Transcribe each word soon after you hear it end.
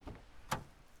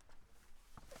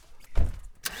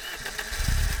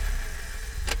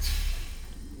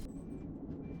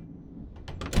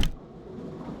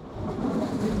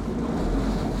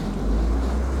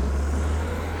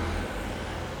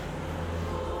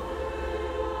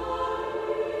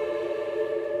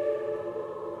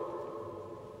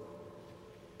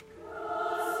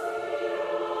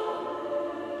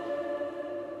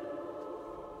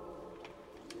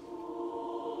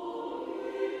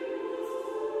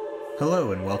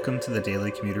Hello and welcome to the Daily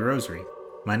Commuter Rosary.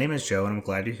 My name is Joe and I'm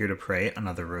glad you're here to pray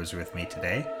another rosary with me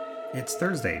today. It's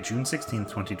Thursday, June 16th,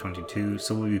 2022,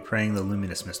 so we'll be praying the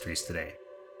Luminous Mysteries today.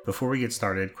 Before we get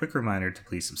started, quick reminder to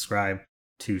please subscribe,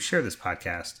 to share this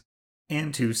podcast,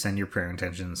 and to send your prayer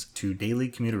intentions to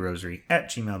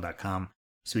dailycommuterrosary@gmail.com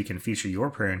so we can feature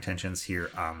your prayer intentions here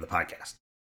on the podcast.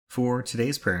 For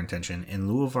today's prayer intention, in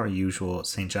lieu of our usual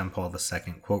St. John Paul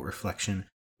II quote reflection,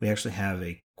 we actually have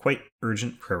a quite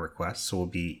urgent prayer request, so we'll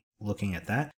be looking at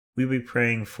that. We'll be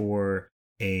praying for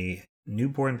a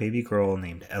newborn baby girl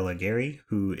named Ella Gary,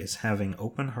 who is having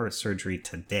open heart surgery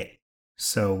today.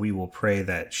 So we will pray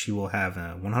that she will have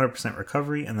a 100%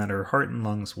 recovery and that her heart and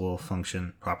lungs will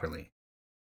function properly.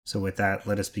 So with that,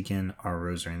 let us begin our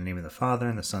rosary. In the name of the Father,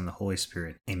 and the Son, and the Holy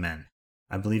Spirit. Amen.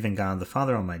 I believe in God, the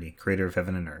Father Almighty, creator of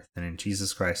heaven and earth, and in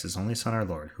Jesus Christ, his only Son, our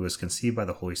Lord, who was conceived by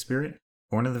the Holy Spirit,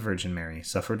 born of the Virgin Mary,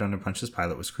 suffered under Pontius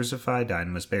Pilate, was crucified, died,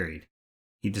 and was buried.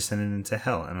 He descended into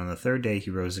hell, and on the third day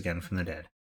he rose again from the dead.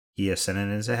 He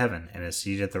ascended into heaven, and is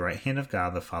seated at the right hand of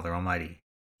God, the Father Almighty.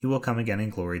 He will come again in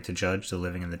glory to judge the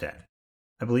living and the dead.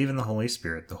 I believe in the Holy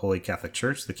Spirit, the Holy Catholic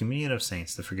Church, the communion of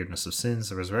saints, the forgiveness of sins,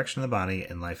 the resurrection of the body,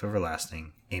 and life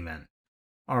everlasting. Amen.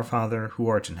 Our Father, who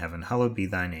art in heaven, hallowed be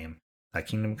thy name. Thy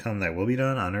kingdom come, thy will be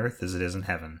done, on earth as it is in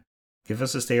heaven. Give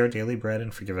us this day our daily bread,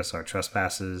 and forgive us our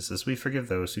trespasses, as we forgive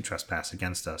those who trespass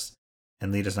against us.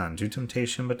 And lead us not into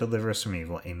temptation, but deliver us from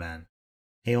evil. Amen.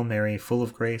 Hail Mary, full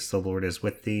of grace, the Lord is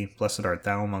with thee. Blessed art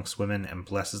thou amongst women, and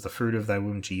blessed is the fruit of thy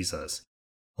womb, Jesus.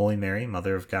 Holy Mary,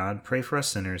 Mother of God, pray for us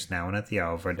sinners, now and at the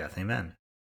hour of our death. Amen.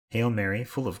 Hail Mary,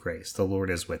 full of grace, the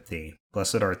Lord is with thee.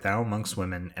 Blessed art thou amongst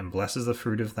women, and blessed is the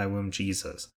fruit of thy womb,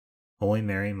 Jesus. Holy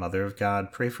Mary, Mother of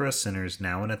God, pray for us sinners,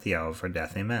 now and at the hour of our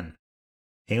death. Amen.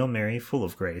 Hail Mary, full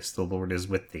of grace, the Lord is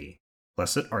with thee.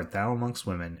 Blessed art thou amongst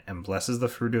women, and blessed is the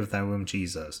fruit of thy womb,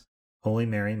 Jesus. Holy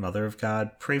Mary, Mother of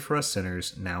God, pray for us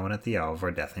sinners, now and at the hour of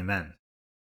our death. Amen.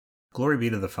 Glory be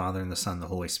to the Father, and the Son, and the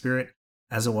Holy Spirit,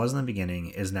 as it was in the beginning,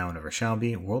 is now, and ever shall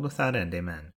be, world without end.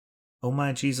 Amen. O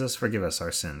my Jesus, forgive us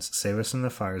our sins, save us from the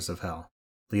fires of hell.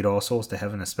 Lead all souls to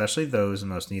heaven, especially those in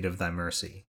most need of thy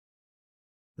mercy.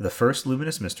 The first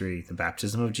luminous mystery, the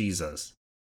baptism of Jesus.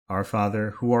 Our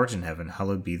Father, who art in heaven,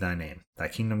 hallowed be thy name. Thy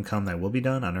kingdom come, thy will be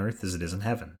done, on earth as it is in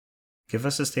heaven. Give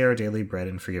us this day our daily bread,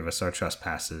 and forgive us our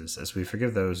trespasses, as we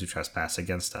forgive those who trespass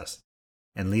against us.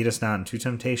 And lead us not into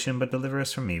temptation, but deliver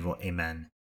us from evil. Amen.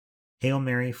 Hail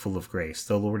Mary, full of grace,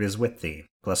 the Lord is with thee.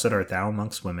 Blessed art thou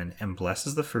amongst women, and blessed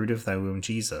is the fruit of thy womb,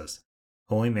 Jesus.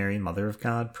 Holy Mary, Mother of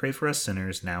God, pray for us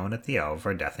sinners, now and at the hour of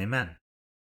our death. Amen.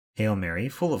 Hail Mary,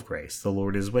 full of grace, the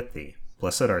Lord is with thee.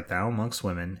 Blessed art thou amongst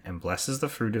women, and blessed is the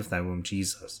fruit of thy womb,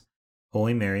 Jesus.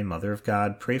 Holy Mary, Mother of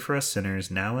God, pray for us sinners,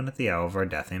 now and at the hour of our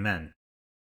death. Amen.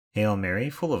 Hail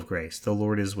Mary, full of grace, the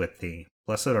Lord is with thee.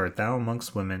 Blessed art thou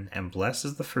amongst women, and blessed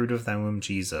is the fruit of thy womb,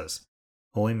 Jesus.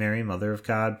 Holy Mary, Mother of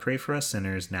God, pray for us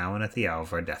sinners, now and at the hour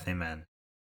of our death. Amen.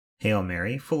 Hail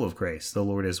Mary, full of grace, the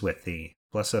Lord is with thee.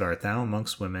 Blessed art thou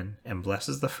amongst women, and blessed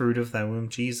is the fruit of thy womb,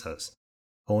 Jesus.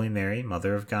 Holy Mary,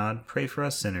 Mother of God, pray for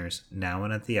us sinners, now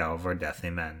and at the hour of our death.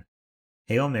 Amen.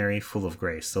 Hail Mary, full of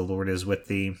grace, the Lord is with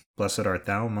thee. Blessed art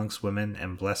thou amongst women,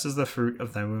 and blessed is the fruit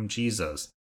of thy womb, Jesus.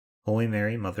 Holy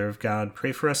Mary, Mother of God,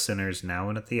 pray for us sinners, now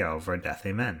and at the hour of our death.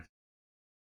 Amen.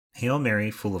 Hail Mary,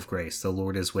 full of grace, the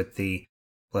Lord is with thee.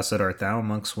 Blessed art thou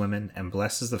amongst women, and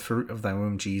blessed is the fruit of thy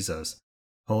womb, Jesus.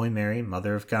 Holy Mary,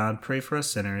 Mother of God, pray for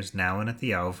us sinners, now and at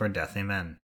the hour of our death.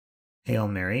 Amen. Hail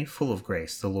Mary, full of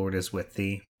grace, the Lord is with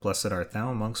thee. Blessed art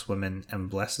thou amongst women, and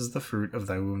blessed is the fruit of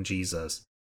thy womb, Jesus.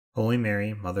 Holy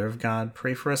Mary, Mother of God,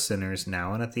 pray for us sinners,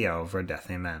 now and at the hour of our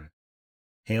death. Amen.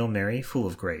 Hail Mary, full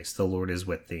of grace, the Lord is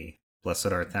with thee. Blessed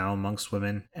art thou amongst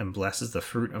women, and blessed is the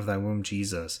fruit of thy womb,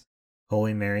 Jesus.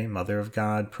 Holy Mary, Mother of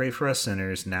God, pray for us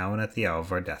sinners, now and at the hour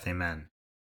of our death. Amen.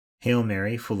 Hail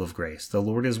Mary, full of grace, the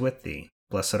Lord is with thee.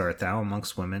 Blessed art thou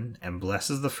amongst women, and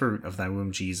blessed is the fruit of thy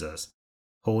womb, Jesus.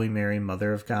 Holy Mary,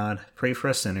 Mother of God, pray for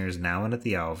us sinners, now and at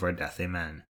the hour of our death.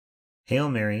 Amen. Hail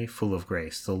Mary, full of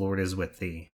grace, the Lord is with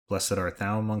thee. Blessed art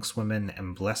thou amongst women,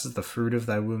 and blessed is the fruit of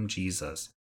thy womb, Jesus.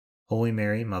 Holy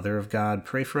Mary, Mother of God,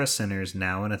 pray for us sinners,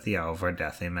 now and at the hour of our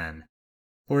death. Amen.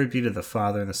 Glory be to the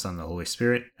Father, and the Son, and the Holy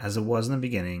Spirit, as it was in the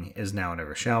beginning, is now, and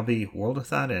ever shall be, world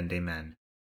without end. Amen.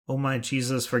 O my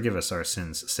Jesus, forgive us our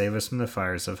sins, save us from the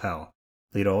fires of hell.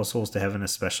 Lead all souls to heaven,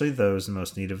 especially those in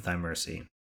most need of thy mercy.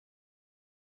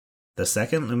 The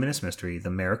second luminous mystery, the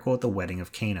miracle at the wedding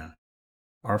of Cana.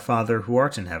 Our Father, who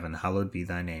art in heaven, hallowed be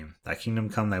thy name. Thy kingdom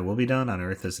come, thy will be done, on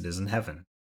earth as it is in heaven.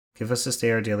 Give us this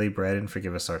day our daily bread, and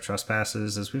forgive us our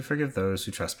trespasses, as we forgive those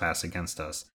who trespass against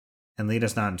us. And lead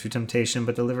us not into temptation,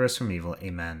 but deliver us from evil.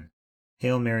 Amen.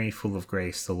 Hail Mary, full of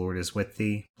grace, the Lord is with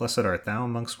thee. Blessed art thou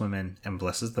amongst women, and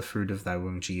blessed is the fruit of thy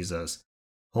womb, Jesus.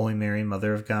 Holy Mary,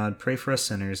 Mother of God, pray for us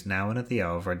sinners, now and at the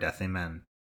hour of our death. Amen.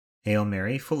 Hail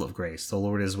Mary, full of grace, the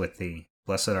Lord is with thee.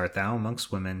 Blessed art thou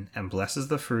amongst women, and blessed is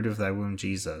the fruit of thy womb,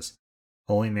 Jesus.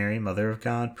 Holy Mary, Mother of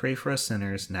God, pray for us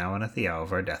sinners, now and at the hour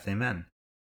of our death. Amen.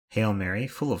 Hail Mary,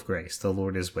 full of grace, the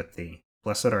Lord is with thee.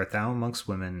 Blessed art thou amongst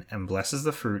women, and blessed is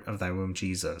the fruit of thy womb,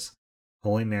 Jesus.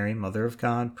 Holy Mary, Mother of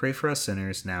God, pray for us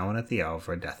sinners, now and at the hour of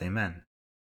our death. Amen.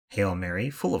 Hail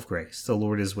Mary, full of grace, the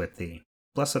Lord is with thee.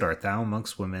 Blessed art thou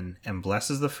amongst women, and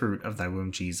blessed is the fruit of thy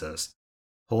womb, Jesus.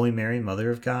 Holy Mary, Mother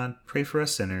of God, pray for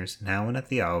us sinners, now and at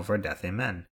the hour of our death.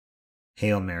 Amen.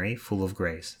 Hail Mary, full of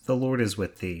grace, the Lord is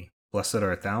with thee. Blessed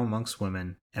art thou amongst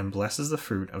women, and blessed is the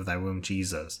fruit of thy womb,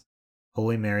 Jesus.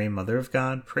 Holy Mary, Mother of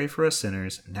God, pray for us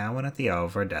sinners, now and at the hour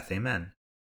of our death. Amen.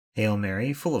 Hail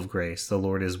Mary, full of grace, the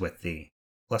Lord is with thee.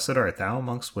 Blessed art thou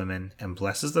amongst women, and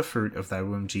blessed is the fruit of thy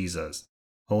womb, Jesus.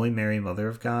 Holy Mary, Mother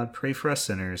of God, pray for us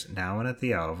sinners, now and at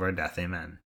the hour of our death.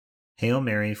 Amen. Hail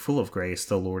Mary, full of grace,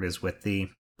 the Lord is with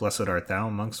thee. Blessed art thou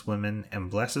amongst women, and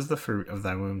blessed is the fruit of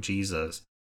thy womb, Jesus.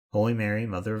 Holy Mary,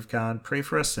 Mother of God, pray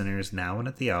for us sinners, now and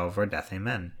at the hour of our death.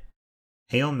 Amen.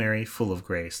 Hail Mary, full of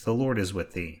grace, the Lord is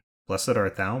with thee. Blessed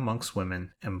art thou amongst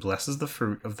women, and blessed is the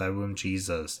fruit of thy womb,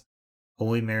 Jesus.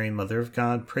 Holy Mary, Mother of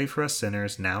God, pray for us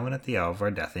sinners, now and at the hour of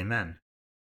our death. Amen.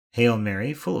 Hail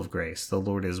Mary, full of grace, the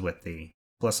Lord is with thee.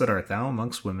 Blessed art thou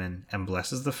amongst women, and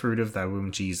blessed is the fruit of thy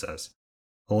womb, Jesus.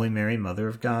 Holy Mary, Mother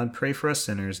of God, pray for us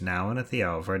sinners, now and at the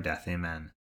hour of our death.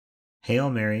 Amen. Hail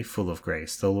Mary, full of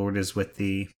grace, the Lord is with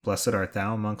thee. Blessed art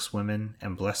thou amongst women,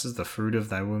 and blessed is the fruit of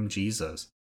thy womb, Jesus.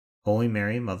 Holy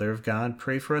Mary, Mother of God,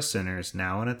 pray for us sinners,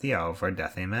 now and at the hour of our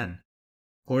death. Amen.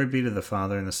 Glory be to the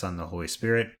Father, and the Son, and the Holy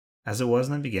Spirit, as it was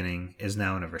in the beginning, is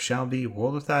now, and ever shall be,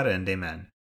 world without end. Amen.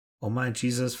 O my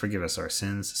Jesus, forgive us our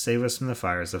sins, save us from the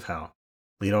fires of hell.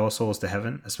 Lead all souls to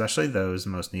heaven, especially those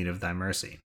in most need of thy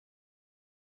mercy.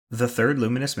 The third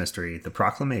luminous mystery, the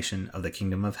proclamation of the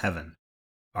kingdom of heaven.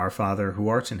 Our Father, who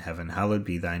art in heaven, hallowed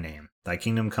be thy name. Thy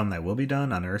kingdom come, thy will be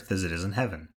done, on earth as it is in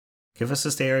heaven. Give us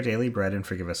this day our daily bread, and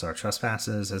forgive us our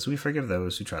trespasses, as we forgive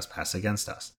those who trespass against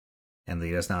us. And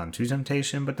lead us not into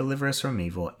temptation, but deliver us from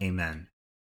evil. Amen.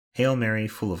 Hail Mary,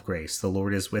 full of grace, the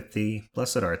Lord is with thee.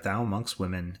 Blessed art thou amongst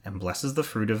women, and blessed is the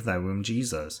fruit of thy womb,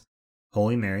 Jesus.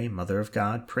 Holy Mary, Mother of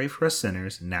God, pray for us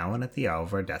sinners, now and at the hour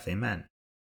of our death. Amen.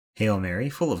 Hail Mary,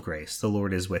 full of grace, the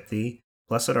Lord is with thee.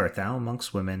 Blessed art thou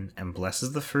amongst women, and blessed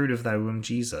is the fruit of thy womb,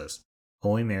 Jesus.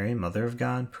 Holy Mary, Mother of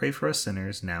God, pray for us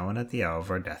sinners, now and at the hour of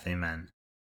our death. Amen.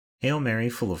 Hail Mary,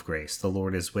 full of grace, the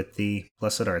Lord is with thee.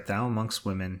 Blessed art thou amongst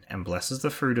women, and blessed is the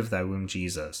fruit of thy womb,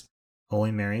 Jesus.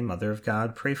 Holy Mary, Mother of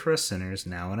God, pray for us sinners,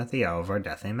 now and at the hour of our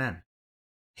death. Amen.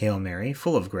 Hail Mary,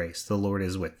 full of grace, the Lord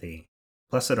is with thee.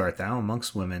 Blessed art thou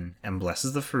amongst women, and blessed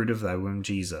is the fruit of thy womb,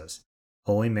 Jesus.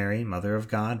 Holy Mary, Mother of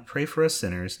God, pray for us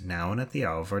sinners, now and at the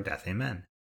hour of our death. Amen.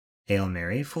 Hail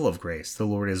Mary, full of grace, the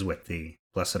Lord is with thee.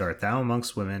 Blessed art thou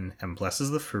amongst women, and blessed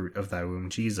is the fruit of thy womb,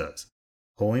 Jesus.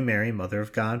 Holy Mary, Mother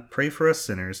of God, pray for us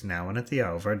sinners, now and at the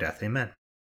hour of our death. Amen.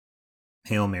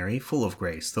 Hail Mary, full of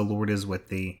grace, the Lord is with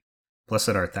thee.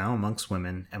 Blessed art thou amongst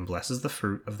women, and blessed is the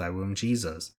fruit of thy womb,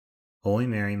 Jesus. Holy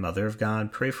Mary, Mother of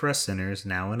God, pray for us sinners,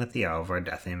 now and at the hour of our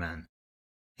death. Amen.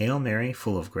 Hail Mary,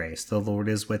 full of grace, the Lord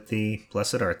is with thee.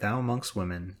 Blessed art thou amongst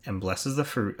women, and blessed is the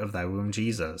fruit of thy womb,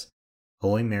 Jesus.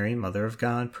 Holy Mary, Mother of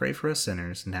God, pray for us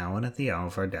sinners, now and at the hour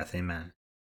of our death. Amen.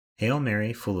 Hail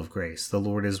Mary, full of grace, the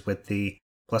Lord is with thee.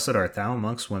 Blessed art thou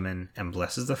amongst women, and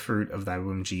blessed is the fruit of thy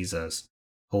womb, Jesus.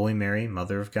 Holy Mary,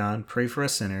 Mother of God, pray for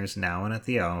us sinners, now and at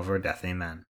the hour of our death.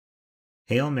 Amen.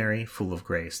 Hail Mary, full of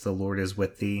grace, the Lord is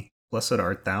with thee. Blessed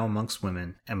art thou amongst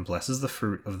women, and blessed is the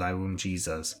fruit of thy womb,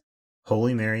 Jesus.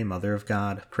 Holy Mary, Mother of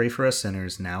God, pray for us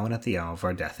sinners, now and at the hour of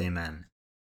our death. Amen.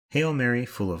 Hail Mary,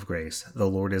 full of grace, the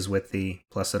Lord is with thee.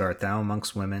 Blessed art thou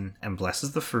amongst women, and blessed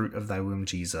is the fruit of thy womb,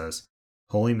 Jesus.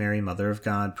 Holy Mary, Mother of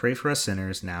God, pray for us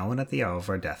sinners, now and at the hour of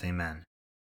our death. Amen.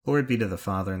 Glory be to the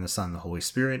Father, and the Son, and the Holy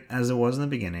Spirit, as it was in the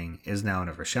beginning, is now, and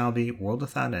ever shall be, world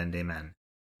without end. Amen.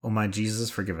 O my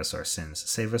Jesus, forgive us our sins,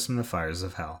 save us from the fires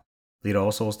of hell. Lead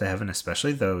all souls to heaven,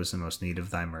 especially those in most need of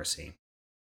thy mercy.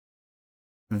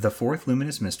 The fourth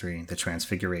luminous mystery, the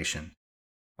Transfiguration.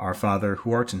 Our Father,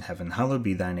 who art in heaven, hallowed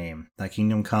be thy name. Thy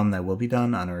kingdom come, thy will be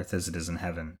done, on earth as it is in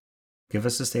heaven. Give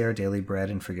us this day our daily bread,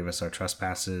 and forgive us our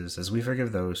trespasses, as we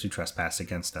forgive those who trespass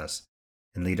against us.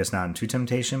 And lead us not into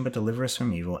temptation, but deliver us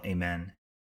from evil. Amen.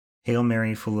 Hail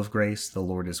Mary, full of grace, the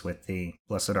Lord is with thee.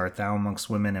 Blessed art thou amongst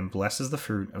women, and blessed is the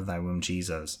fruit of thy womb,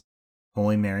 Jesus.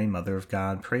 Holy Mary, Mother of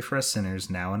God, pray for us sinners,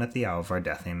 now and at the hour of our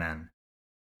death. Amen.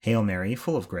 Hail Mary,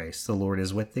 full of grace, the Lord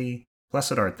is with thee.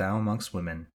 Blessed art thou amongst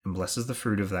women, and blessed is the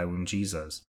fruit of thy womb,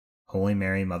 Jesus. Holy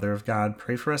Mary, Mother of God,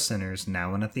 pray for us sinners,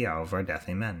 now and at the hour of our death.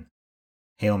 Amen.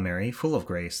 Hail Mary, full of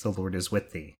grace, the Lord is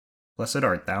with thee. Blessed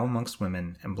art thou amongst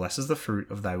women, and blessed is the fruit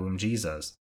of thy womb,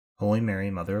 Jesus. Holy Mary,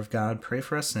 Mother of God, pray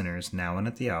for us sinners, now and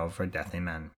at the hour of our death.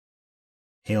 Amen.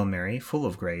 Hail Mary, full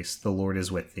of grace, the Lord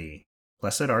is with thee.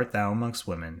 Blessed art thou amongst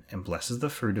women, and blessed is the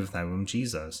fruit of thy womb,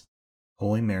 Jesus.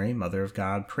 Holy Mary, Mother of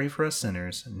God, pray for us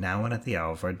sinners, now and at the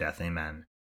hour of our death. Amen.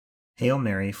 Hail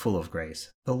Mary, full of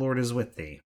grace, the Lord is with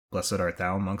thee. Blessed art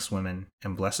thou amongst women,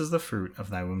 and blessed is the fruit of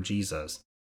thy womb, Jesus.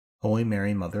 Holy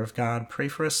Mary, Mother of God, pray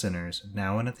for us sinners,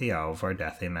 now and at the hour of our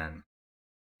death. Amen.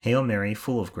 Hail Mary,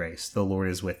 full of grace, the Lord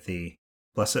is with thee.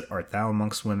 Blessed art thou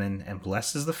amongst women, and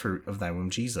blessed is the fruit of thy womb,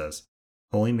 Jesus.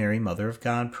 Holy Mary, Mother of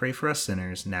God, pray for us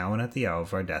sinners, now and at the hour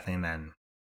of our death. Amen.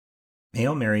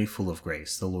 Hail Mary, full of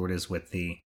grace, the Lord is with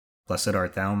thee. Blessed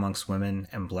art thou amongst women,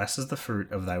 and blessed is the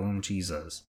fruit of thy womb,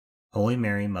 Jesus. Holy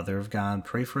Mary, Mother of God,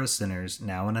 pray for us sinners,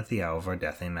 now and at the hour of our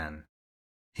death. Amen.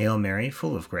 Hail Mary,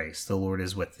 full of grace, the Lord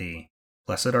is with thee.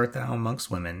 Blessed art thou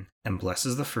amongst women, and blessed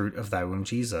is the fruit of thy womb,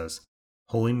 Jesus.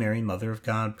 Holy Mary, Mother of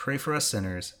God, pray for us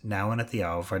sinners, now and at the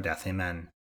hour of our death. Amen.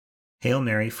 Hail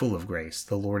Mary, full of grace,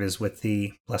 the Lord is with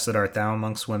thee. Blessed art thou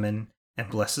amongst women, and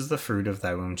blessed is the fruit of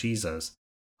thy womb, Jesus.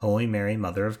 Holy Mary,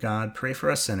 Mother of God, pray for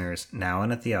us sinners, now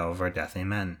and at the hour of our death.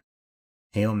 Amen.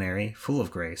 Hail Mary, full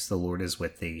of grace, the Lord is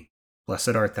with thee.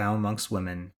 Blessed art thou amongst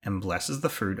women, and blessed is the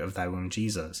fruit of thy womb,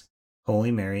 Jesus.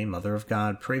 Holy Mary, Mother of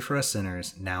God, pray for us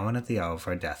sinners, now and at the hour of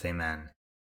our death. Amen.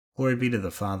 Glory be to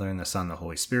the Father, and the Son, and the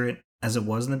Holy Spirit, as it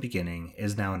was in the beginning,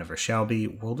 is now, and ever shall be,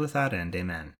 world without end.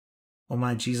 Amen. O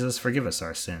my Jesus, forgive us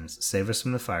our sins, save us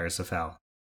from the fires of hell.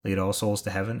 Lead all souls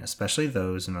to heaven, especially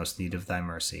those in most need of thy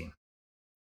mercy.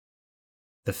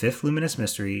 The fifth luminous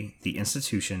mystery, the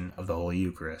institution of the Holy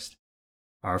Eucharist.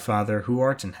 Our Father, who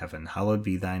art in heaven, hallowed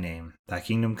be thy name. Thy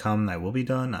kingdom come, thy will be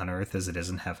done, on earth as it is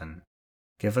in heaven.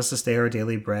 Give us this day our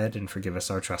daily bread, and forgive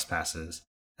us our trespasses,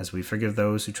 as we forgive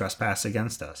those who trespass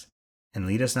against us. And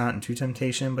lead us not into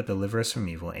temptation, but deliver us from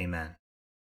evil. Amen.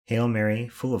 Hail Mary,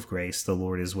 full of grace, the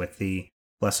Lord is with thee.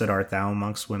 Blessed art thou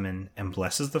amongst women, and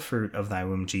blessed is the fruit of thy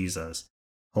womb, Jesus.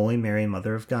 Holy Mary,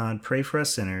 Mother of God, pray for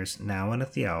us sinners, now and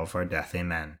at the hour of our death.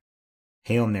 Amen.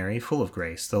 Hail Mary, full of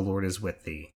grace, the Lord is with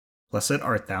thee. Blessed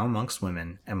art thou amongst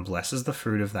women, and blessed is the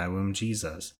fruit of thy womb,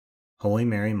 Jesus. Holy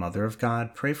Mary, Mother of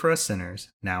God, pray for us sinners,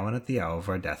 now and at the hour of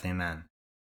our death. Amen.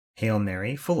 Hail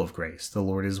Mary, full of grace, the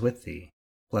Lord is with thee.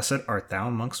 Blessed art thou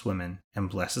amongst women, and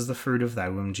blessed is the fruit of thy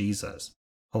womb, Jesus.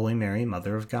 Holy Mary,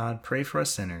 Mother of God, pray for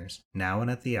us sinners, now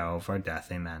and at the hour of our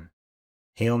death. Amen.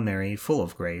 Hail Mary, full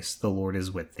of grace, the Lord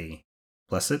is with thee.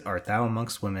 Blessed art thou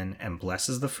amongst women, and blessed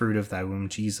is the fruit of thy womb,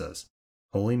 Jesus.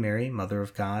 Holy Mary, Mother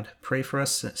of God, pray for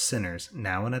us sinners,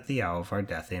 now and at the hour of our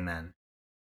death. Amen.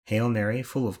 Hail Mary,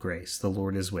 full of grace, the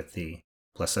Lord is with thee.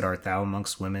 Blessed art thou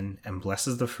amongst women, and blessed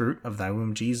is the fruit of thy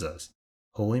womb, Jesus.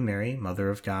 Holy Mary, Mother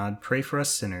of God, pray for us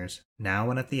sinners, now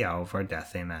and at the hour of our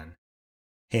death. Amen.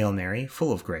 Hail Mary,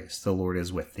 full of grace, the Lord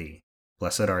is with thee.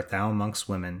 Blessed art thou amongst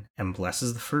women, and blessed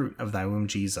is the fruit of thy womb,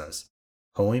 Jesus.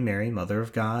 Holy Mary, Mother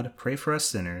of God, pray for us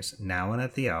sinners, now and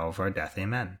at the hour of our death.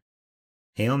 Amen.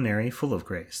 Hail Mary, full of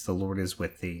grace, the Lord is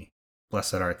with thee.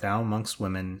 Blessed art thou amongst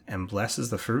women, and blessed is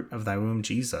the fruit of thy womb,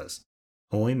 Jesus.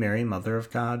 Holy Mary, Mother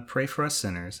of God, pray for us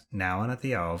sinners, now and at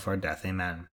the hour of our death.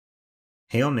 Amen.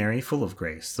 Hail Mary, full of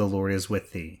grace, the Lord is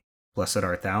with thee. Blessed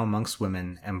art thou amongst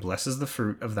women, and blessed is the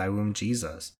fruit of thy womb,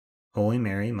 Jesus. Holy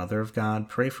Mary, Mother of God,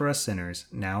 pray for us sinners,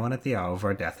 now and at the hour of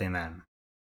our death. Amen.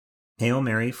 Hail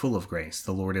Mary, full of grace,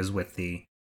 the Lord is with thee.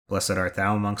 Blessed art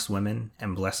thou amongst women,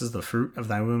 and blessed is the fruit of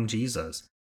thy womb, Jesus.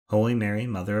 Holy Mary,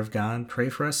 Mother of God, pray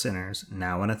for us sinners,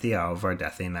 now and at the hour of our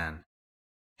death. Amen.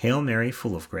 Hail Mary,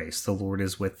 full of grace, the Lord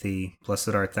is with thee. Blessed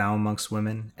art thou amongst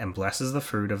women, and blessed is the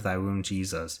fruit of thy womb,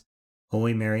 Jesus.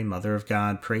 Holy Mary, Mother of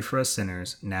God, pray for us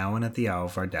sinners, now and at the hour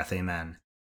of our death. Amen.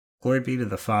 Glory be to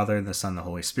the Father, and the Son, and the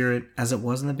Holy Spirit, as it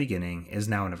was in the beginning, is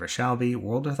now, and ever shall be,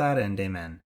 world without end.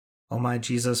 Amen. O my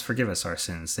Jesus, forgive us our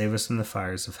sins, save us from the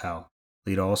fires of hell.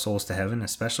 Lead all souls to heaven,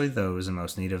 especially those in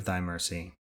most need of thy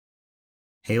mercy.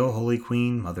 Hail, Holy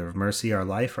Queen, Mother of Mercy, our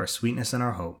life, our sweetness, and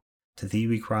our hope. To thee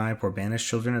we cry, poor banished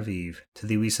children of Eve. To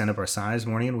thee we send up our sighs,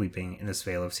 mourning and weeping, in this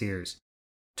vale of tears.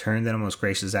 Turn then, O most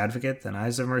gracious Advocate, thine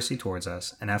eyes of mercy towards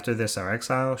us, and after this our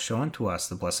exile, show unto us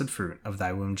the blessed fruit of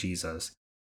thy womb, Jesus.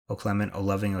 O clement, O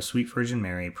loving, O sweet Virgin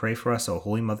Mary, pray for us, O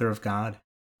Holy Mother of God,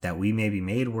 that we may be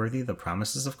made worthy of the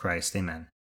promises of Christ. Amen.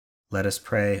 Let us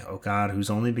pray, O God, whose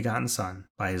only begotten Son,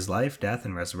 by his life, death,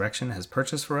 and resurrection, has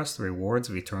purchased for us the rewards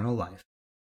of eternal life.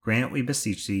 Grant, we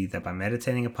beseech thee, that by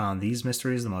meditating upon these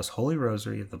mysteries of the most holy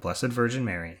rosary of the Blessed Virgin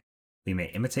Mary, we may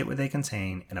imitate what they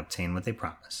contain and obtain what they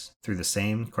promise. Through the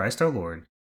same Christ our Lord.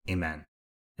 Amen.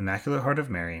 Immaculate Heart of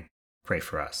Mary, pray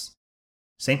for us.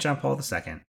 St. John Paul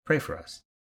II, pray for us.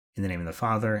 In the name of the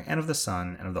Father, and of the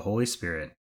Son, and of the Holy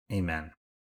Spirit. Amen.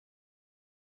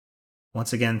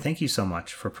 Once again, thank you so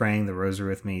much for praying the rosary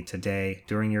with me today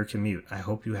during your commute. I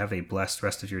hope you have a blessed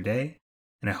rest of your day,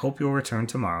 and I hope you'll return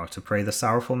tomorrow to pray the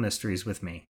sorrowful mysteries with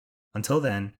me. Until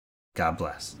then, God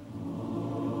bless.